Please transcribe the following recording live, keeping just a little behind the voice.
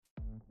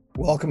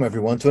Welcome,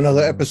 everyone, to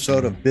another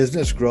episode of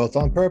Business Growth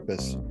on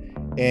Purpose.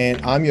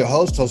 And I'm your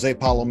host, Jose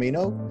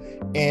Palomino.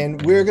 And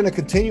we're going to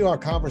continue our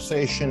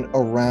conversation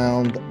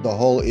around the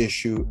whole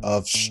issue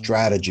of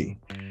strategy.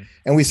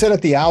 And we said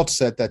at the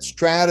outset that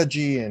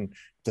strategy and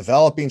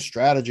developing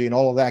strategy and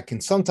all of that can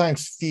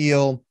sometimes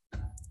feel,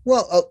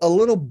 well, a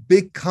little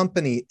big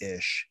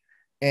company-ish.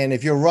 And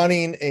if you're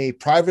running a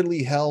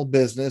privately held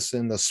business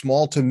in the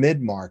small to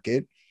mid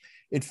market,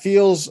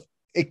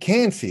 it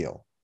can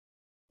feel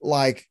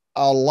like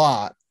a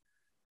lot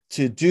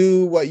to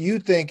do what you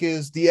think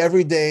is the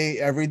every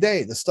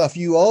day, the stuff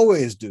you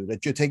always do,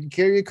 that you're taking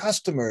care of your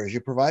customers,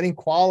 you're providing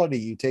quality,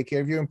 you take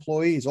care of your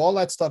employees. All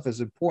that stuff is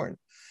important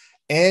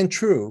and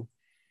true.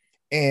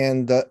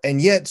 And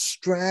yet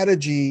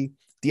strategy,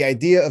 the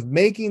idea of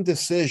making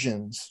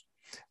decisions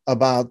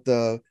about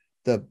the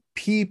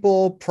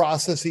people,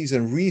 processes,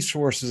 and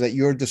resources at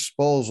your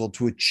disposal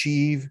to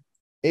achieve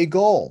a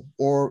goal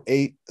or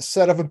a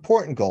set of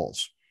important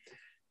goals.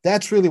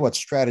 That's really what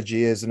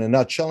strategy is in a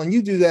nutshell. And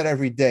you do that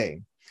every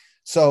day.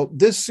 So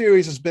this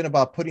series has been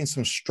about putting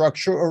some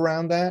structure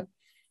around that,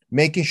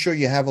 making sure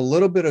you have a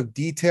little bit of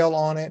detail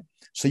on it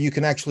so you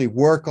can actually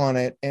work on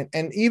it,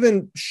 and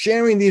even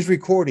sharing these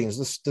recordings,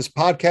 this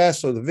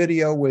podcast or the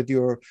video with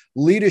your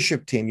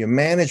leadership team, your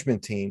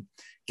management team,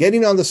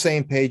 getting on the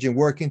same page and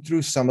working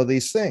through some of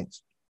these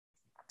things.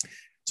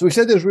 So we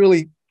said there's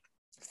really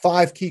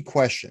 5 key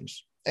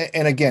questions.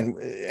 And again,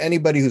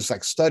 anybody who's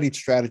studied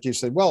strategy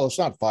said, well, it's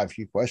not 5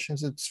 key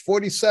questions, it's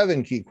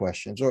 47 key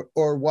questions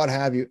or what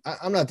have you.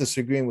 I'm not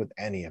disagreeing with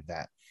any of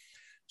that.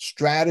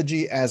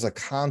 Strategy as a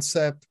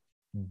concept,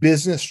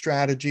 business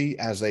strategy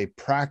as a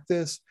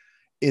practice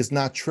is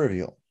not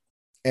trivial,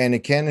 and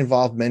it can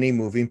involve many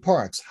moving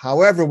parts.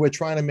 However, we're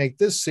trying to make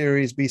this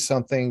series be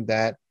something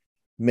that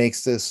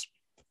makes this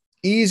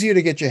easier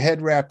to get your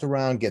head wrapped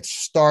around, get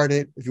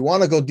started. If you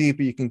want to go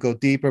deeper, you can go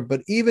deeper.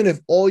 But even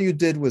if all you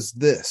did was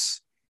this,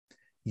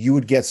 you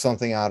would get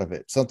something out of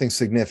it, something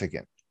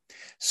significant.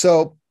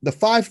 So the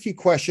 5 key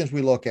questions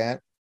we look at,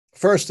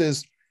 first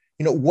is,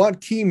 what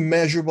key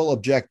measurable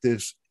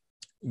objectives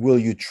will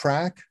you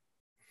track,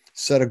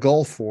 set a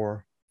goal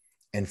for,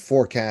 and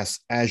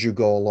forecast as you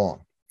go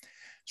along?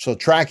 So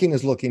tracking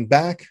is looking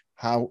back.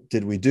 How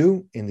did we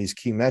do in these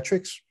key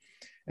metrics?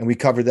 And we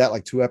covered that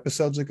like 2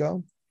 episodes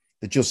ago.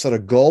 That you'll set a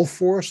goal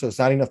for. So it's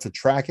not enough to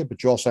track it,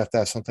 but you also have to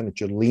have something that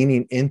you're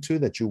leaning into,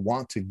 that you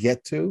want to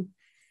get to,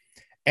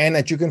 and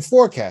that you can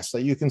forecast,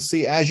 that you can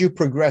see as you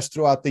progress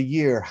throughout the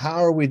year,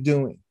 how are we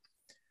doing?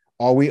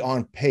 Are we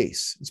on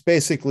pace? It's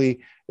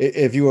basically,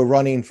 if you were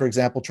running, for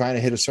example, trying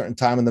to hit a certain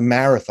time in the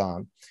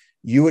marathon,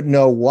 you would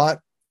know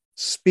what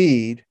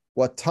speed,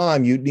 what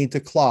time you'd need to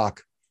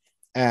clock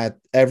at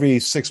every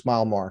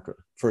 6-mile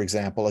marker, for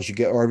example, as you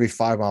get, or every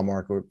 5-mile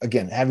marker.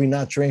 Again, having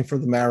not trained for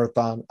the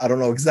marathon, I don't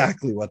know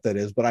exactly what that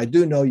is, but I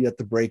do know you have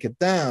to break it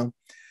down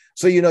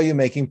so you know you're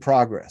making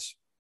progress.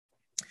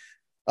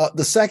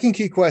 The second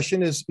key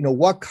question is,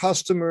 what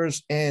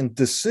customers and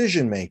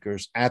decision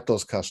makers at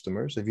those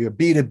customers, if you're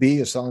B2B,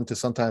 you're selling to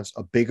sometimes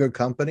a bigger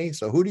company,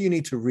 so who do you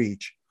need to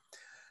reach?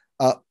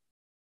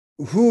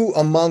 Who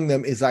among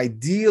them is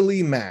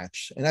ideally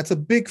matched? And that's a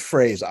big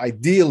phrase,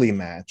 ideally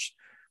matched.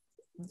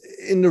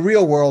 In the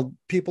real world,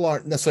 people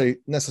aren't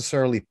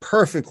necessarily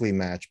perfectly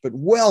matched, but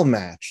well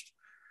matched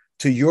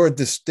to your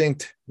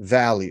distinct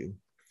value.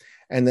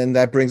 And then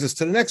that brings us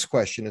to the next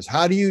question is,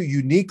 how do you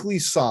uniquely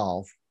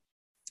solve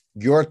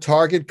your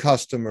target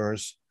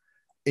customers'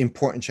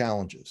 important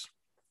challenges?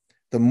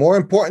 The more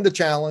important the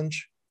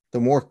challenge, the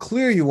more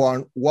clear you are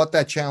on what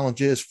that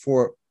challenge is,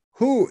 for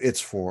who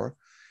it's for,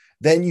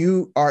 then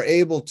you are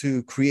able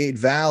to create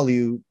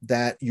value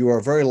that you are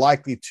very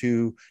likely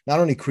to not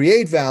only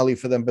create value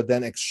for them, but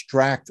then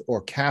extract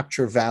or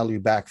capture value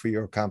back for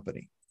your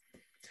company.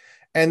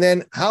 And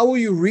then how will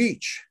you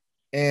reach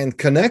and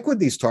connect with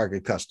these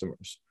target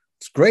customers?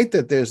 It's great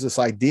that there's this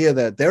idea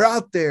that they're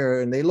out there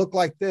and they look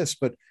like this,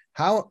 but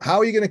how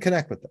are you going to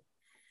connect with them?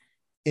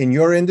 In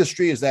your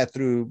industry, is that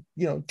through,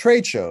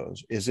 trade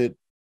shows? Is it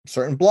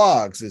certain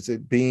blogs? Is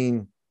it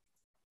being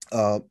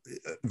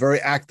very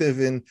active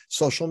in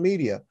social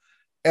media?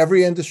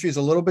 Every industry is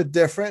a little bit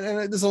different,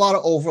 and there's a lot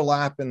of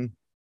overlap, and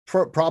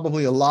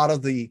probably a lot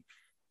of the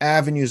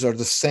avenues are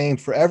the same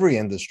for every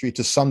industry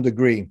to some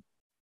degree.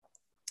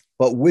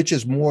 But which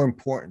is more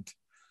important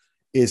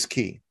is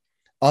key.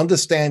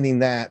 Understanding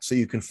that so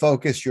you can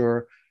focus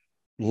your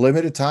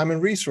limited time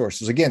and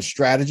resources. Again,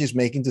 strategies,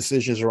 making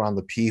decisions around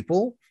the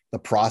people, the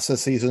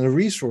processes, and the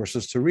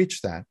resources to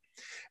reach that.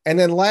 And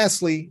then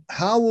lastly,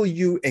 how will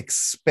you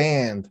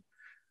expand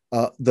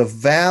the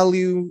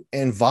value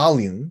and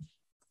volume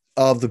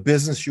of the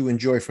business you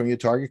enjoy from your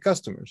target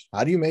customers?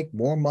 How do you make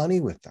more money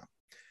with them?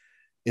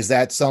 Is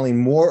that selling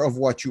more of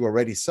what you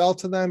already sell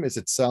to them? Is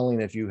it selling,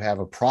 if you have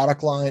a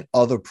product line,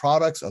 other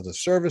products, other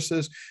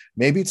services?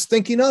 Maybe it's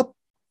thinking up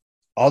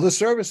other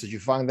services. You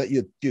find that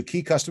your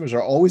key customers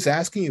are always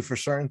asking you for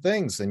certain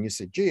things, and you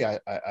say, gee, I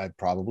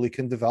probably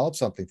can develop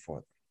something for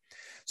them.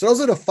 So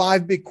those are the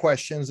 5 big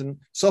questions. And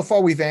so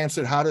far we've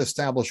answered how to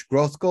establish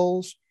growth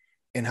goals,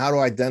 and how to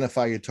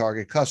identify your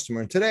target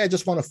customer. And today I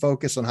just want to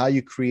focus on how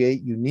you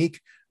create unique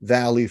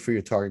value for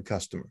your target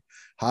customer.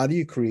 How do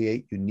you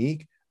create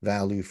unique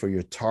value for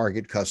your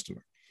target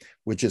customer?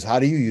 Which is, how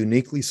do you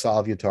uniquely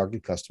solve your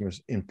target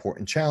customer's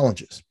important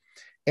challenges?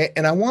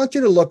 And I want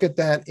you to look at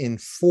that in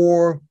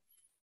four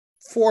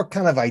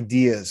kind of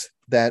ideas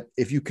that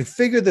if you can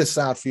figure this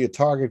out for your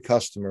target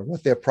customer,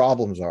 what their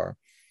problems are,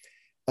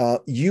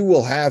 you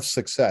will have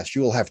success.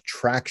 You will have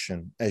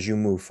traction as you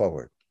move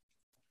forward.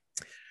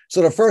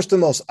 So the first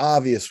and most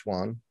obvious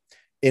one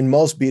in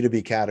most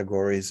B2B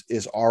categories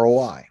is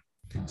ROI.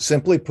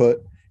 Simply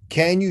put,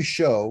 can you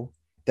show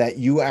that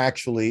you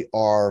actually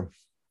are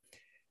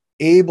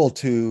able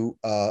to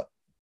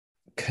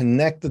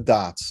connect the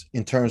dots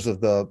in terms of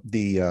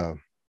the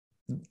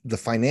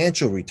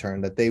financial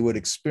return that they would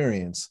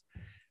experience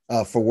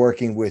for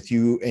working with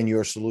you and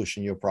your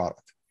solution, your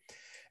product?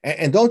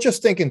 And don't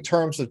just think in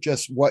terms of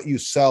just what you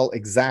sell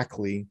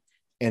exactly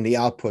and the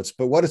outputs,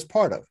 but what it's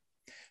part of.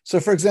 So,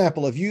 for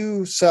example, if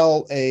you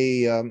sell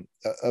a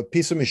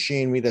piece of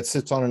machinery that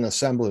sits on an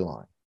assembly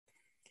line,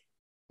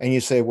 and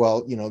you say,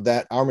 well,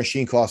 that our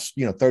machine costs,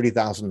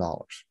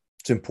 $30,000.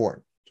 It's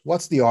important.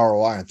 What's the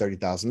ROI on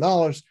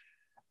 $30,000?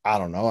 I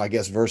don't know. I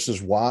guess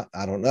versus what?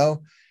 I don't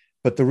know.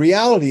 But the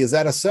reality is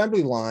that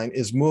assembly line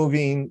is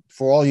moving,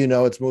 for all you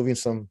know, it's moving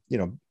some,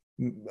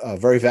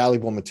 very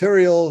valuable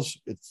materials.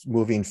 It's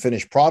moving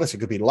finished products. It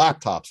could be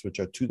laptops, which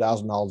are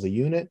 $2,000 a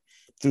unit,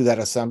 through that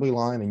assembly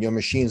line, and your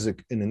machine's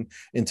an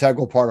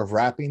integral part of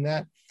wrapping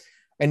that.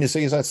 And you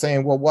start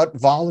saying, well, what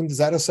volume does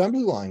that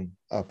assembly line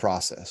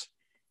process?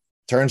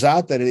 Turns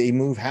out that they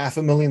move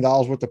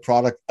 $500,000 worth of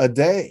product a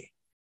day.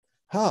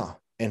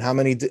 And how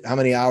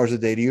many hours a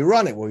day do you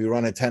run it? Well, you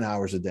run it 10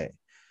 hours a day.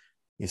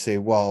 You say,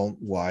 well,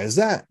 why is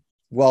that?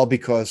 Well,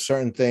 because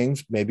certain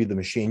things, maybe the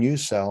machine you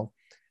sell,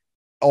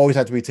 always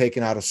have to be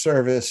taken out of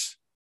service.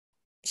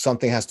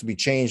 Something has to be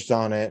changed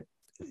on it.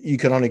 You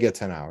can only get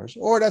 10 hours,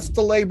 or that's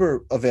the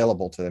labor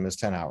available to them is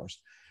 10 hours.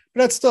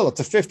 But it's a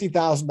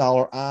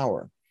 $50,000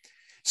 hour.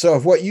 So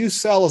if what you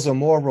sell is a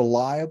more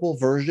reliable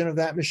version of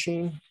that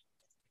machine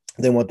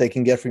than what they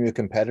can get from your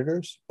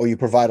competitors, or you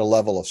provide a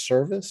level of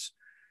service,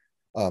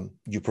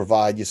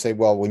 you say,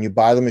 well, when you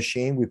buy the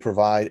machine, we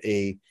provide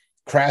a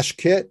crash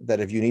kit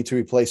that if you need to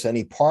replace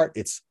any part,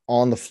 it's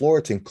on the floor,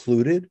 it's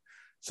included.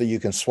 So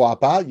you can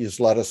swap out, you just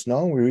let us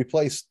know, and we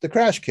replace the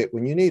crash kit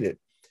when you need it.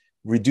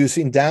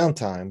 Reducing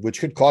downtime,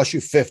 which could cost you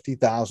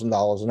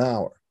 $50,000 an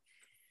hour.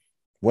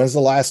 When's the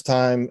last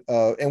time,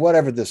 and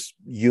whatever this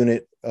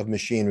unit of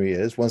machinery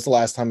is, when's the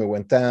last time it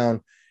went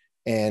down,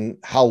 and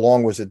how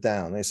long was it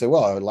down? And they say,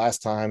 well,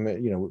 last time,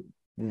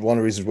 one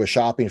of the reasons we're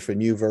shopping for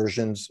new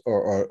versions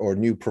or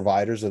new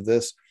providers of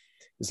this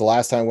is the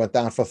last time it went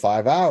down for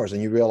 5 hours,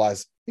 and you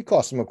realize it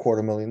cost them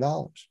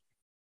 $250,000,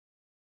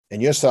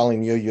 and you're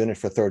selling your unit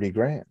for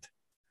 $30,000.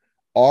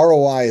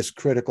 ROI is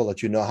critical,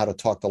 that you know how to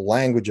talk the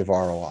language of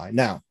ROI.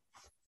 Now,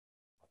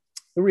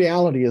 the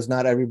reality is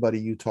not everybody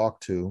you talk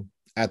to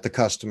at the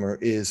customer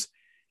is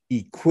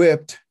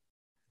equipped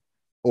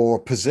or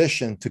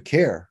positioned to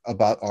care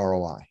about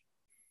ROI.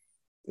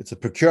 It's a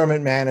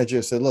procurement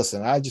manager said,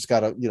 listen, I just got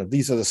to,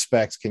 these are the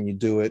specs. Can you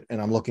do it?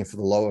 And I'm looking for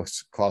the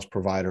lowest cost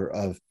provider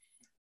of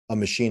a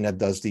machine that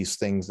does these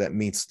things, that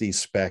meets these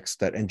specs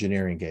that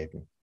engineering gave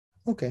me.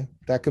 Okay,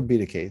 that could be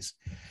the case.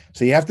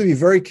 So you have to be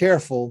very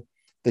careful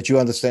that you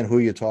understand who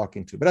you're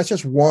talking to. But that's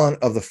just one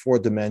of the 4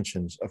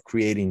 dimensions of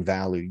creating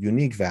value,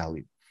 unique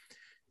value.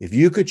 If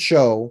you could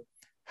show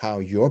how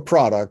your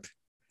product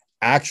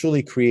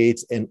actually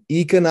creates an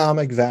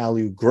economic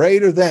value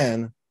greater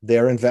than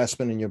their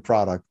investment in your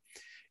product,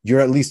 you're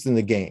at least in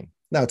the game.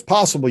 Now, it's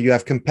possible you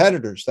have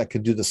competitors that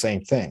could do the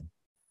same thing.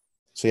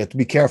 So you have to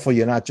be careful.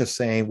 You're not just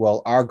saying,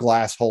 well, our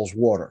glass holds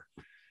water.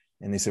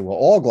 And they say, well,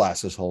 all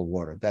glasses hold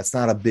water. That's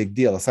not a big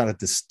deal. It's not a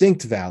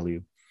distinct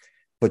value.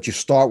 But you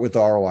start with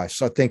ROI.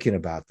 Start thinking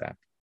about that.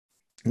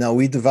 Now,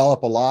 we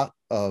develop a lot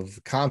of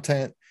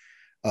content.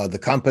 The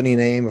company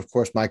name, of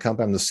course, my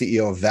company, I'm the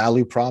CEO of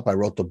Value Prop. I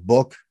wrote the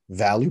book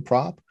Value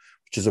Prop,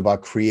 which is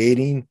about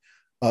creating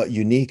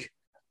unique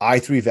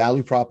I3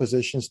 value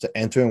propositions to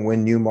enter and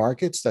win new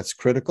markets. That's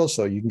critical.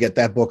 So you can get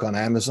that book on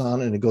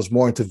Amazon, and it goes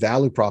more into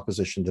value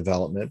proposition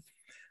development.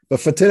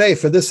 But for today,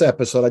 for this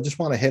episode, I just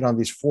want to hit on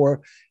these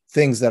 4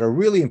 things that are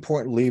really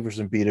important levers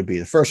in B2B.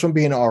 The first one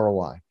being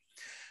ROI.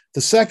 The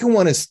second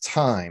one is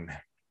time.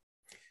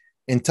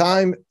 In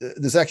time,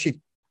 there's actually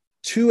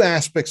 2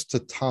 aspects to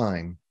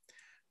time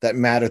that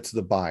matter to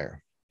the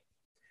buyer.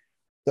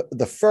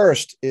 The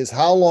first is,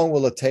 how long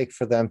will it take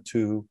for them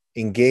to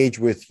engage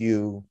with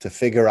you to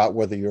figure out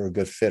whether you're a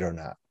good fit or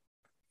not?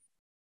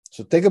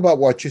 So think about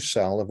what you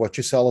sell. If what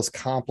you sell is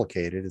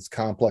complicated, it's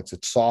complex,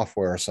 it's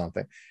software or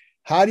something,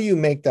 how do you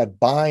make that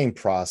buying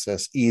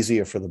process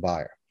easier for the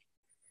buyer?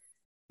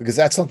 Because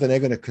that's something they're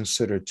going to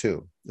consider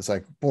too. It's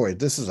like, boy,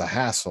 this is a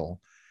hassle.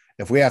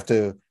 If we have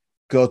to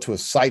go to a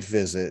site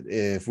visit,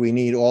 if we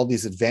need all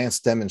these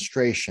advanced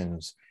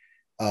demonstrations,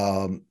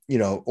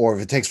 or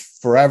if it takes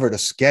forever to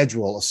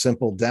schedule a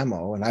simple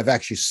demo. And I've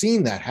actually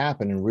seen that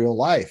happen in real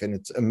life. And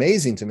it's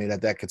amazing to me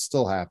that that could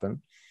still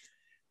happen.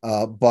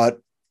 But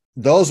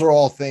those are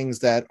all things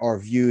that are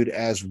viewed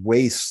as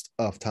waste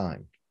of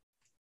time.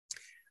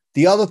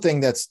 The other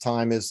thing that's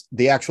time is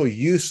the actual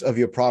use of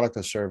your product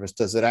or service.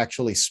 Does it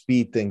actually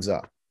speed things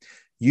up?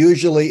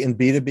 Usually in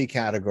B2B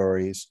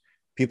categories,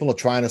 people are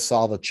trying to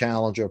solve a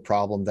challenge or a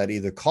problem that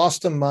either costs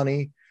them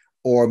money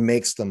or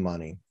makes them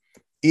money.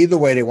 Either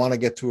way, they want to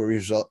get to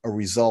a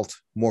result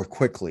more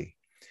quickly.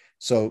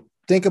 So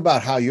think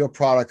about how your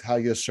product, how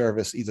your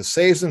service either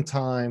saves them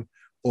time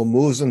or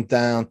moves them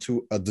down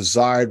to a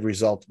desired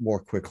result more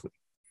quickly.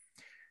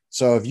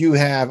 So if you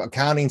have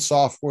accounting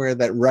software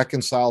that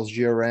reconciles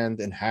year end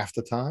in half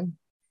the time,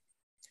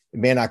 it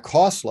may not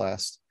cost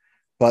less,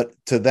 but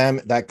to them,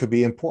 that could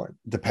be important,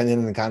 depending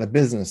on the kind of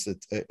business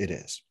it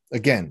is.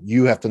 Again,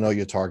 you have to know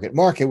your target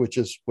market, which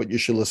is what you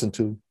should listen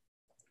to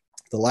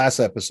the last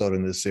episode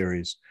in this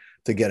series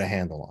to get a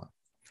handle on.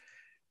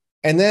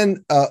 And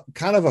then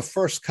kind of a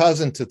first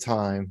cousin to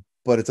time,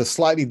 but it's a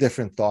slightly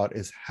different thought,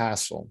 is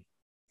hassle.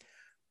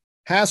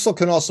 Hassle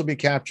can also be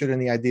captured in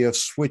the idea of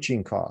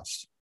switching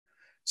costs.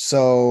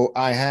 So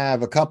I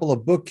have a couple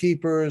of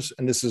bookkeepers,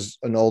 and this is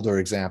an older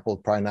example,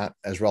 probably not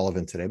as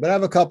relevant today, but I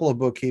have a couple of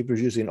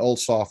bookkeepers using old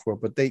software,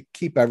 but they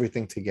keep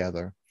everything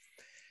together.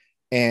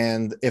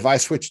 And if I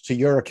switch to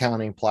your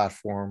accounting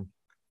platform,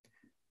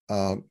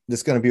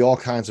 there's going to be all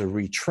kinds of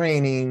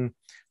retraining.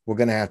 We're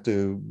going to have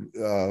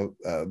to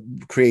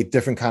create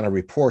different kind of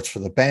reports for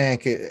the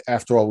bank.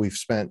 After all, we've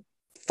spent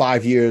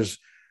 5 years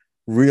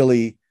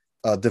really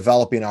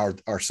developing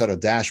our set of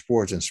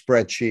dashboards and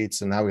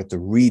spreadsheets, and now we have to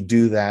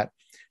redo that.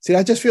 See,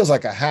 that just feels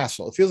like a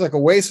hassle. It feels like a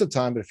waste of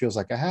time, but it feels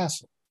like a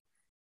hassle.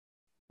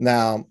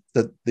 Now,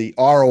 the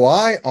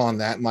ROI on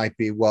that might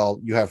be, well,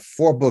 you have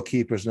 4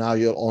 bookkeepers, now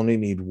you'll only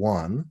need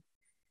 1.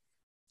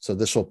 So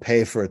this will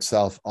pay for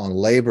itself on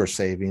labor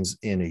savings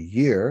in a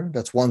year.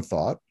 That's one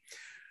thought.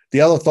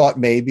 The other thought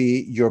may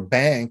be your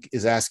bank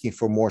is asking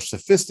for more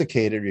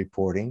sophisticated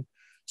reporting.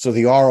 So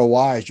the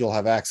ROI is you'll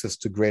have access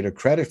to greater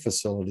credit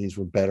facilities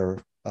with better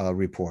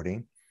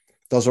reporting.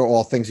 Those are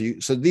all things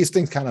so these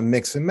things kind of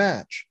mix and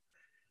match.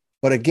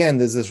 But again,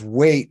 there's this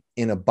weight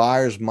in a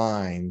buyer's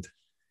mind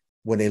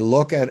when they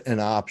look at an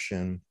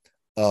option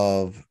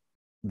of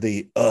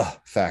the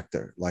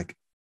factor. Like,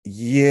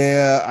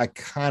 yeah, I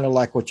kind of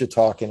like what you're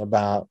talking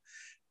about.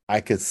 I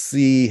could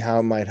see how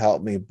it might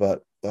help me,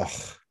 but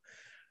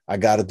I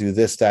got to do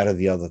this, that, or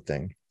the other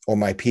thing, or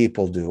my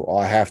people do,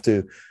 or I have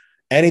to,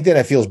 anything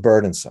that feels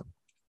burdensome.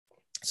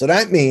 So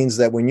that means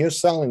that when you're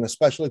selling,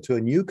 especially to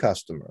a new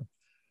customer,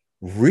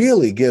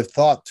 really give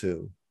thought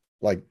to,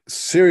 like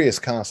serious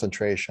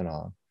concentration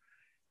on,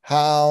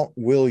 how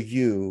will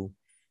you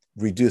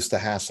reduce the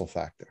hassle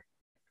factor?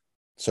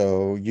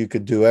 So you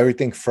could do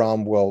everything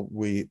from, well,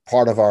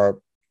 part of our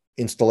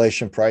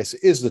installation price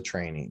is the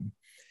training.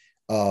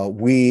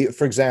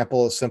 For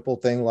example, a simple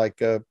thing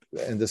like, and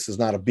this is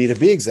not a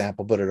B2B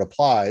example, but it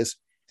applies.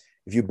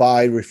 If you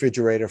buy a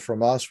refrigerator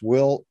from us,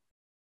 we'll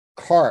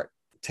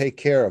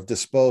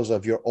dispose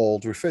of your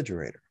old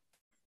refrigerator.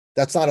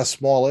 That's not a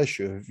small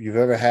issue. If you've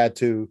ever had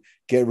to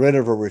get rid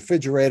of a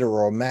refrigerator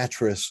or a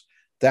mattress,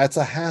 that's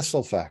a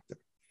hassle factor.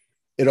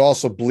 It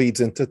also bleeds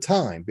into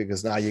time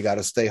because now you got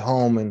to stay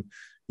home and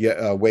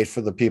wait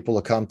for the people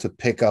to come to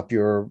pick up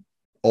your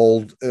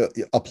old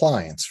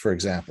appliance, for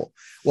example.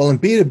 Well, in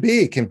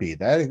B2B, it can be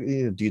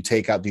that. Do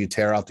you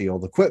tear out the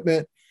old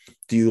equipment?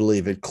 Do you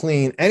leave it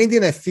clean?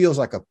 Anything that feels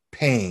like a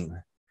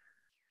pain.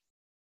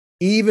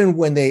 Even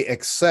when they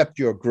accept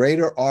your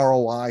greater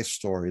ROI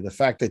story, the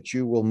fact that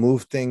you will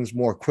move things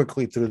more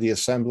quickly through the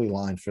assembly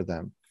line for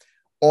them,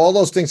 all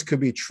those things could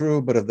be true,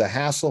 but if the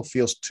hassle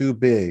feels too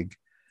big,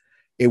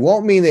 it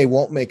won't mean they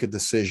won't make a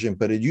decision,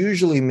 but it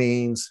usually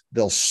means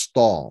they'll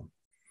stall.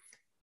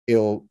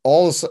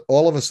 All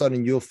of a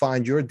sudden, you'll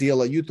find your deal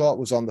that you thought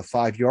was on the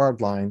 5-yard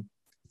line,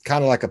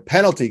 kind of like a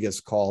penalty gets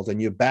called,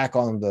 and you're back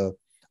on the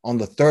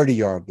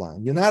 30-yard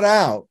line. You're not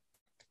out,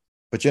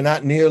 but you're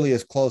not nearly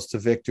as close to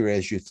victory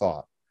as you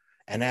thought.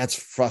 And that's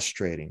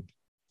frustrating.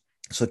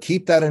 So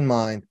keep that in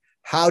mind.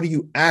 How do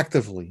you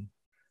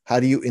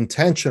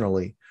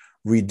intentionally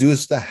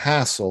reduce the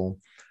hassle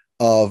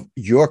of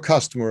your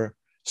customer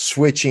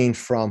switching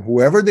from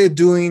whoever they're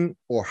doing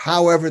or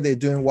however they're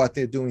doing what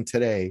they're doing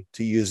today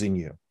to using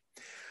you?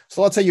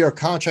 So let's say you're a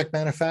contract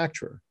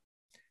manufacturer.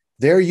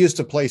 They're used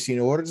to placing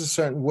orders a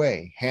certain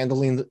way,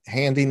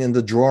 handing in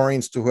the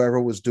drawings to whoever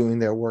was doing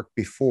their work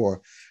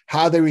before,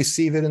 how they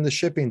receive it in the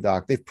shipping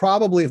dock. They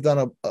probably have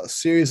done a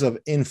series of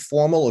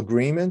informal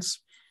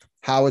agreements,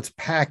 how it's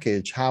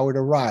packaged, how it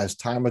arrives,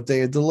 time of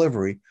day of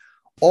delivery.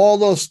 All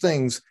those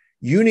things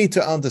you need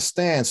to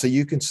understand so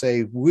you can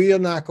say, we are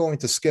not going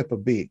to skip a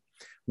beat.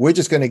 We're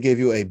just going to give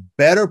you a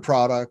better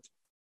product,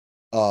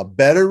 a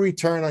better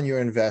return on your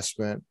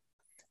investment,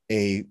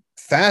 a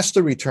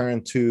faster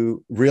return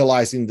to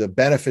realizing the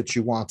benefits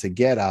you want to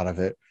get out of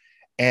it.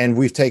 And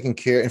we've taken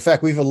care. In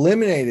fact, we've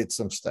eliminated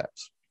some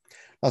steps.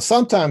 Now,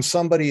 sometimes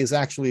somebody is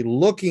actually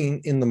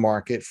looking in the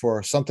market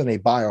for something they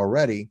buy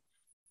already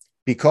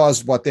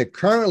because what they're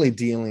currently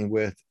dealing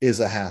with is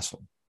a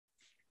hassle.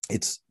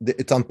 It's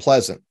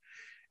unpleasant.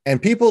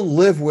 And people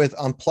live with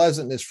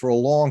unpleasantness for a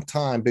long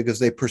time because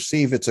they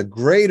perceive it's a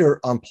greater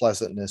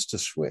unpleasantness to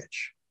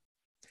switch.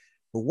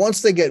 But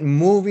once they get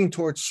moving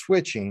towards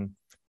switching,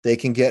 they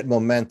can get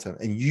momentum.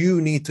 And you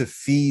need to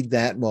feed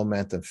that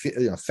momentum,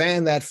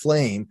 fan that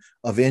flame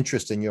of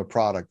interest in your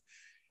product,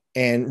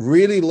 and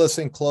really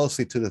listen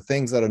closely to the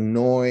things that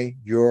annoy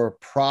your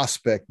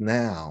prospect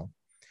now,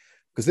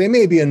 because they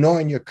may be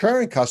annoying your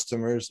current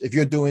customers if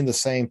you're doing the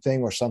same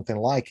thing or something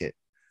like it.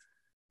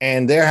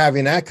 And they're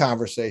having that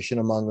conversation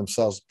among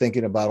themselves,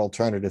 thinking about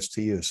alternatives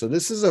to you. So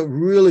this is a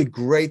really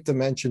great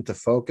dimension to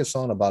focus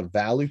on about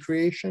value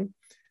creation.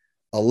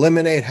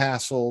 Eliminate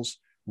hassles,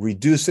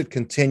 reduce it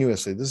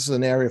continuously. This is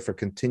an area for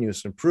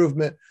continuous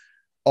improvement.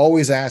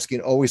 Always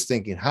asking, always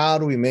thinking, how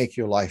do we make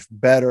your life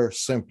better,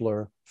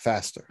 simpler,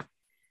 faster?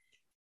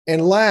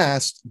 And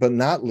last but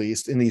not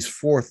least, in these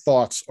 4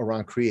 thoughts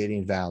around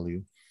creating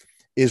value,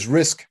 is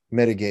risk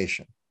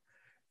mitigation.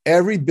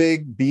 Every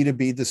big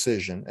B2B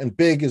decision, and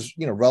big is,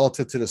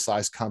 relative to the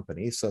size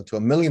company. So to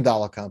 $1 million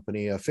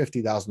company, a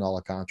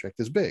 $50,000 contract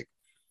is big.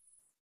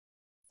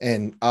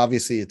 And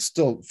obviously it's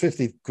still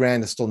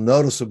 $50,000 is still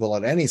noticeable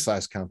at any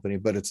size company,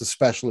 but it's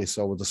especially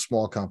so with a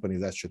small company.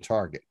 That's your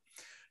target.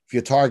 If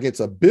your target's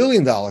 $1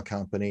 billion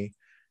company,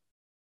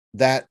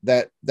 that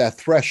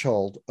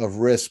threshold of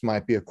risk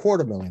might be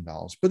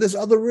 $250,000, but there's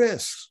other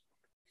risks.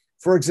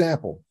 For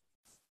example,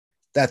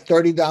 that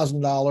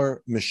 $30,000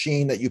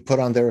 machine that you put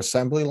on their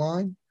assembly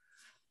line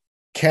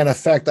can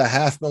affect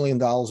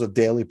 $500,000 of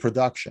daily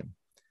production.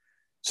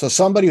 So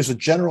somebody who's a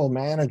general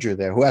manager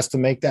there who has to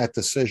make that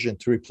decision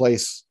to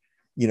replace,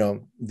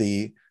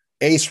 the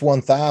Ace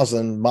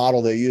 1000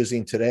 model they're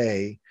using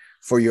today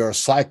for your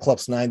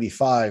Cyclops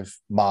 95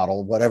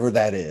 model, whatever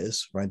that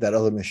is, right? That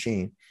other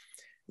machine,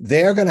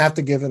 they're going to have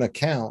to give an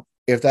account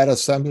if that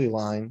assembly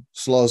line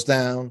slows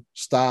down,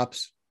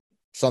 stops,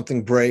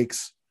 something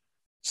breaks,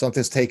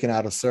 something's taken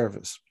out of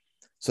service.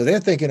 So they're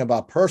thinking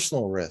about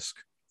personal risk.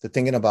 They're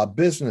thinking about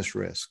business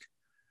risk.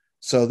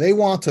 So they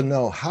want to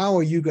know, how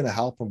are you going to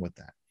help them with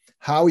that?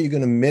 How are you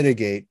going to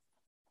mitigate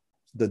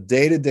the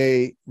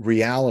day-to-day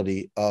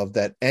reality of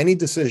that any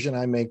decision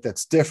I make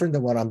that's different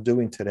than what I'm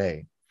doing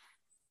today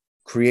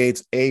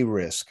creates a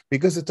risk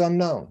because it's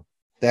unknown.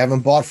 They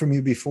haven't bought from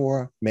you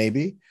before,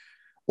 maybe,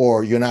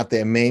 or you're not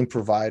their main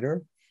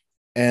provider.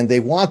 And they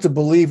want to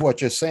believe what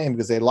you're saying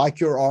because they like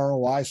your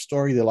ROI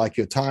story, they like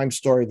your time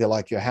story, they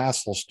like your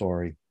hassle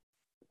story.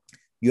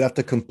 You have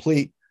to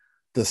complete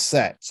the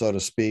set, so to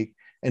speak,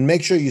 and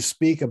make sure you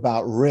speak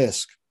about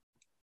risk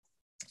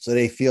so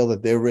they feel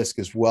that their risk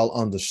is well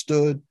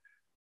understood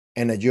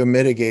and that you're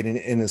mitigating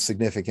it in a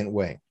significant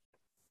way.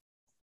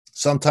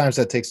 Sometimes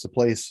that takes the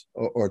place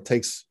or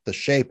takes the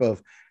shape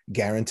of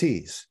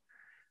guarantees.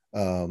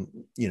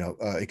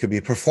 It could be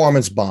a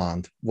performance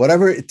bond,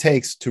 whatever it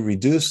takes to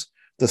reduce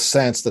the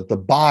sense that the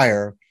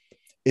buyer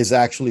is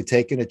actually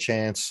taking a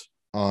chance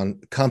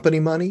on company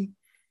money,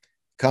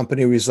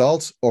 company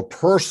results, or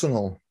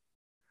personal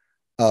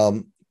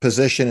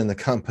position in the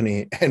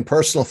company and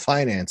personal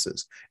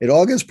finances. It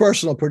all gets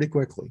personal pretty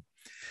quickly.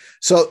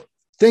 So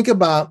think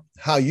about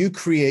how you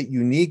create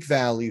unique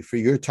value for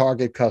your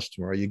target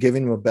customer. Are you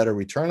giving them a better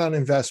return on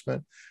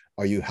investment?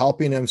 Are you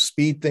helping them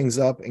speed things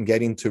up and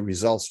getting to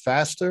results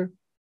faster?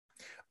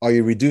 Are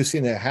you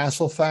reducing their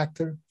hassle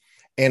factor?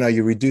 And are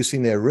you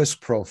reducing their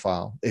risk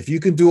profile? If you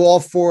can do all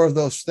 4 of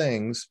those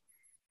things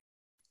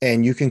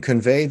and you can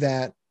convey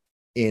that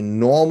in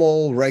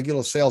normal,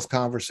 regular sales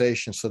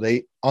conversations so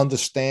they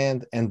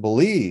understand and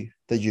believe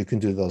that you can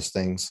do those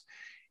things,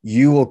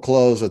 you will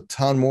close a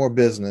ton more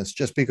business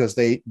just because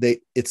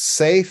it's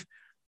safe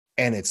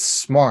and it's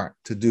smart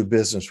to do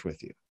business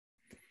with you.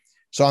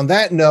 So on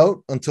that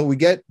note, until we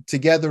get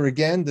together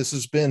again, this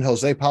has been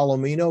Jose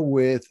Palomino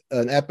with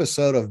an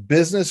episode of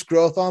Business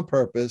Growth on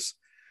Purpose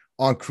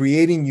on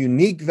creating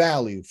unique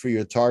value for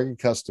your target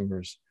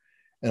customers.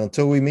 And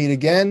until we meet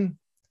again,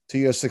 to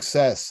your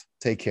success,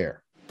 take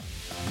care.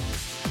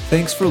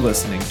 Thanks for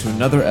listening to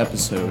another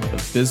episode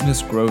of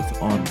Business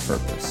Growth on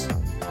Purpose.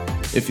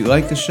 If you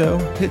like the show,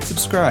 hit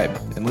subscribe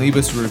and leave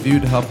us a review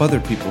to help other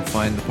people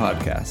find the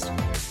podcast.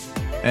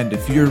 And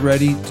if you're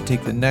ready to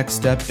take the next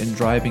step in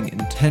driving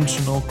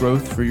intentional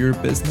growth for your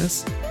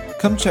business,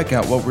 come check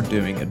out what we're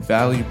doing at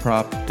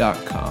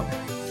valueprop.com.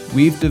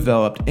 We've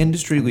developed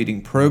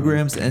industry-leading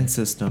programs and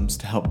systems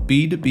to help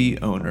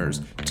B2B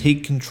owners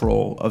take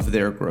control of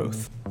their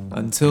growth.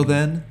 Until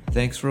then,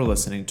 thanks for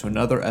listening to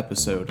another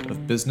episode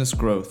of Business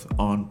Growth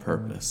on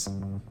Purpose.